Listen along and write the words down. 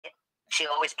She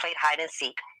always played hide and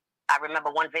seek. I remember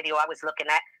one video I was looking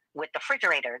at with the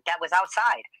refrigerator that was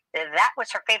outside. That was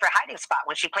her favorite hiding spot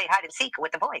when she played hide and seek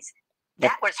with the boys.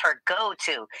 That was her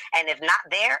go-to. And if not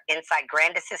there, inside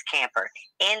Grandis's camper,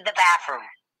 in the bathroom.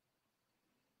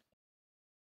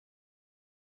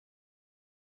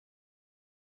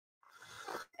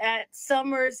 At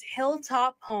Summer's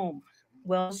hilltop home,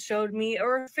 Will showed me a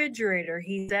refrigerator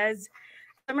he says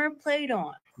Summer played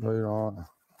on. Played on.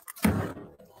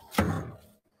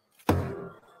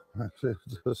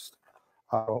 It's just,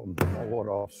 I don't know what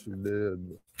else she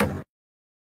did.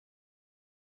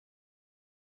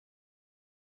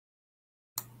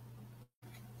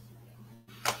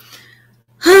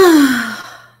 I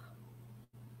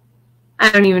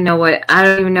don't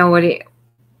know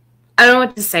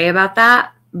what to say about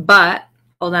that, but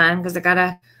hold on, because I'm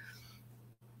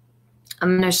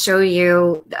going to show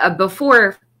you a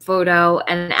before photo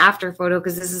and an after photo,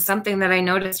 because this is something that I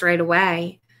noticed right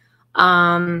away.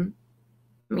 Let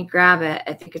me grab it.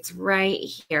 I think it's right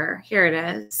here. Here it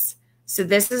is. So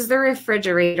this is the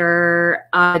refrigerator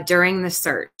during the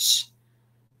search.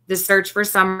 The search for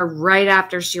Summer right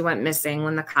after she went missing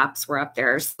when the cops were up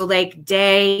there. So like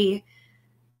I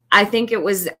think it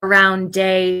was around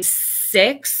day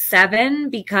 6, 7,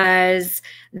 because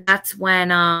that's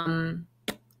when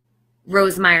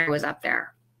Rose Meyer was up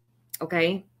there.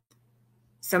 Okay.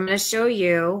 So I'm going to show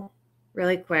you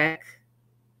really quick.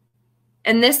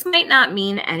 And this might not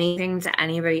mean anything to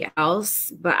anybody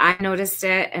else, but I noticed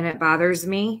it and it bothers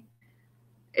me.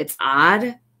 It's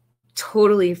odd.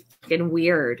 Totally fucking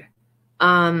weird.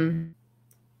 So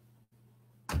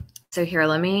here,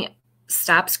 let me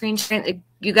stop screen sharing.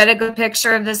 You got a good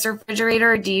picture of this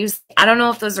refrigerator? I don't know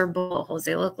if those are bullet holes.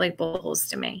 They look like bullet holes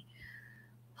to me.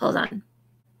 Hold on.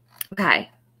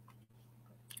 Okay.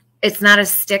 It's not a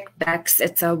stick Bex.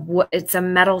 It's a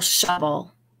metal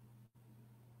shovel.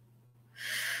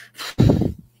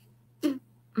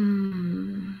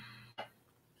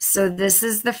 So this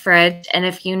is the fridge. And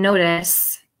if you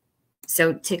notice,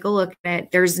 so take a look at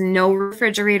it. There's no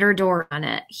refrigerator door on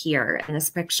it here in this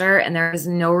picture. And there is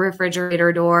no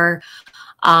refrigerator door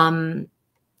on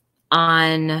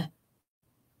the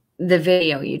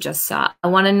video you just saw. I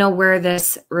want to know where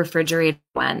this refrigerator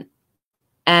went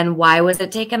and why was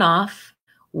it taken off?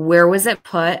 Where was it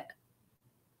put?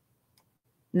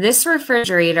 This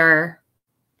refrigerator,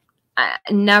 I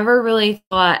never really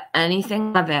thought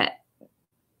anything of it.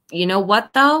 You know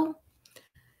what though?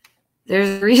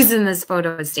 There's a reason this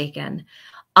photo was taken.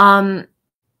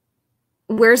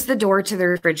 Where's the door to the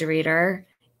refrigerator?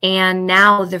 And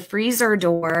now the freezer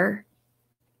door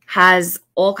has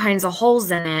all kinds of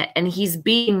holes in it, and he's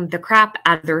beating the crap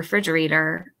out of the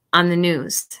refrigerator on the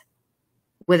news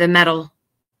with a metal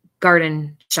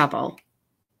garden shovel.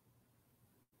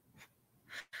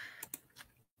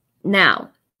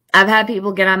 Now, I've had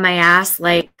people get on my ass,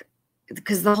 like,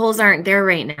 because the holes aren't there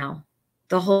right now.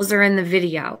 The holes are in the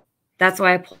video. That's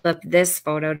why I pulled up this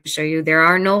photo to show you. There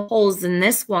are no holes in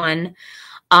this one.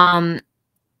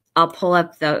 I'll pull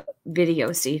up the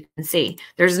video so you can see.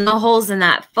 There's no holes in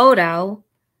that photo.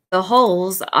 The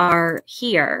holes are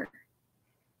here.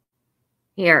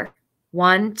 Here.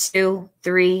 1, 2,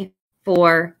 3,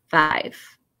 4,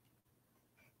 5.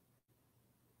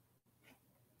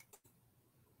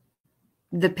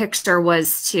 The picture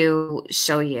was to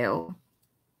show you.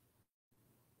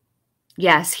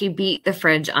 Yes, he beat the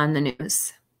fridge on the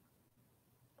news.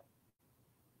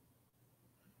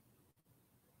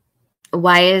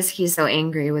 Why is he so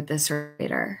angry with this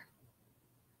refrigerator?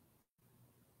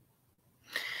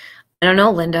 I don't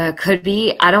know, Linda. Could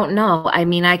be. I don't know. I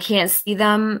mean, I can't see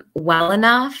them well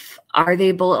enough. Are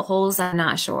they bullet holes? I'm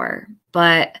not sure.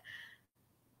 But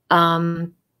all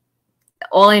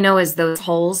I know is those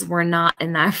holes were not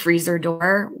in that freezer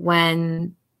door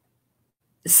when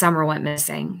Summer went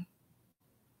missing.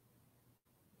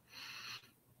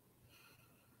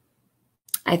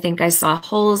 I think I saw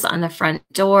holes on the front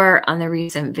door on the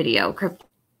recent video.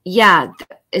 Yeah,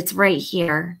 it's right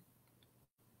here.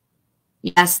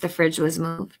 Yes, the fridge was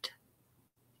moved.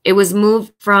 It was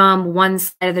moved from one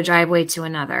side of the driveway to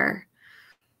another.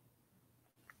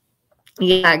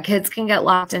 Yeah, kids can get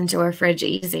locked into a fridge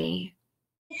easy.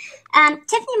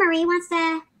 Tiffany Marie wants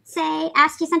to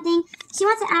ask you something. She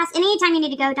wants to ask, and anytime you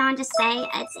need to go, Dawn, just say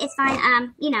it's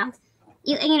fine. You know,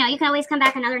 you can always come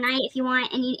back another night if you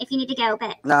want, and if you need to go.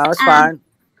 But no, it's fine.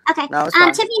 Okay. No, it's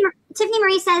fine. Tiffany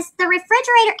Marie says the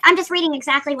refrigerator. I'm just reading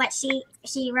exactly what she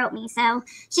wrote me. So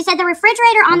she said the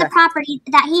refrigerator on the property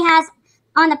that he has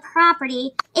on the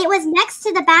property, it was next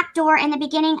to the back door in the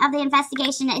beginning of the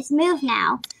investigation. It's moved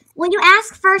now. Will you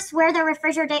ask first where the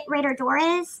refrigerator door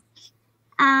is?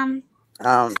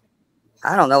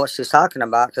 I don't know what she's talking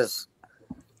about because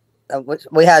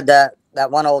we had that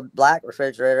one old black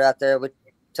refrigerator out there. We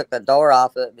took the door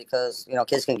off it because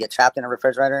kids can get trapped in a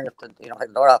refrigerator if you don't take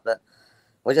the door off it.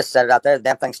 We just set it out there. The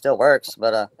damn thing still works,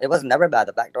 but it was never by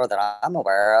the back door that I'm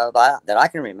aware of that I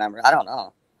can remember. I don't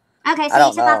know. Okay, so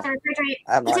you took off the refrigerator.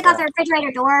 You took off the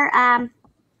refrigerator door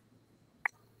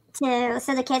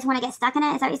so the kids wouldn't get stuck in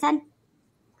it. Is that what you said?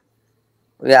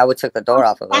 Yeah, we took the door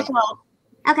off of it. That's law.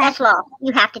 Okay. That's law.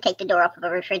 You have to take the door off of a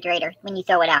refrigerator when you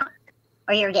throw it out,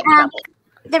 or you're getting trouble.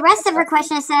 The rest of her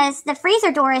question says the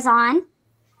freezer door is on.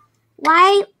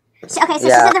 Why? Okay, so she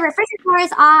said the refrigerator door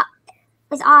is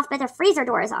off, but the freezer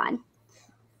door is on.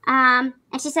 And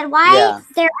she said why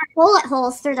there are bullet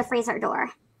holes through the freezer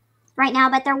door right now,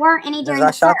 but there weren't any during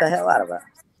the search. I shot the hell out of it.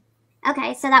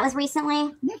 Okay, so that was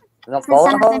recently. No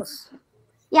bullet holes?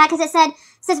 Yeah, because it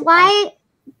says why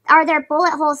are there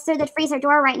bullet holes through the freezer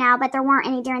door right now, but there weren't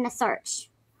any during the search?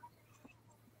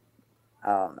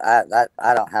 I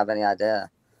don't have any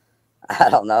idea. I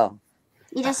don't know.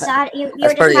 You just shot. You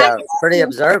That's were pretty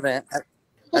observant.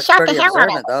 That's shot pretty the hell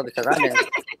observant out of it. though, because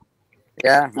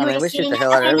I mean, we shoot the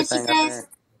hell out of everything.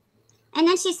 And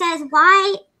then she says,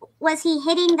 why was he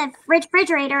hitting the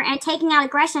refrigerator and taking out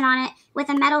aggression on it with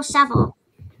a metal shovel?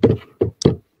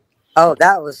 Oh,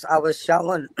 I was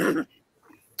showing.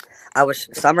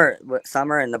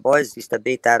 Summer and the boys used to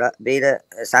beat it.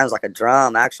 It sounds like a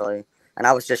drum actually, and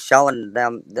I was just showing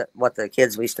them what the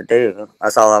kids used to do.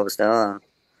 That's all I was doing.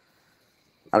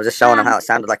 I was just showing them how it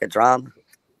sounded like a drum,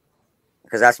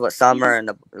 because that's what Summer and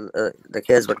the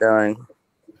kids were doing.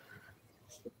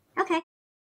 Okay.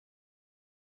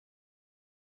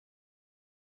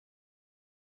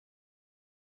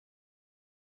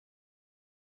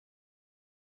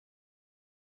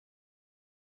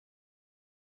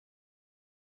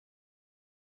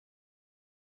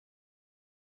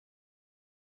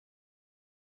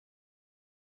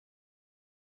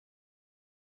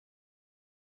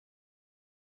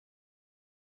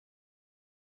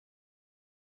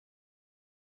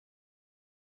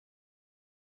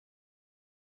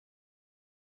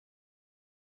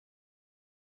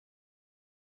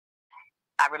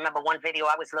 I remember one video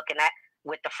I was looking at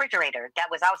with the refrigerator that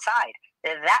was outside.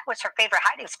 That was her favorite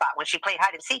hiding spot when she played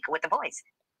hide and seek with the boys.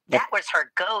 That was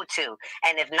her go-to.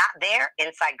 And if not there,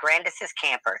 inside Grandis's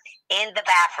camper, in the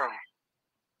bathroom.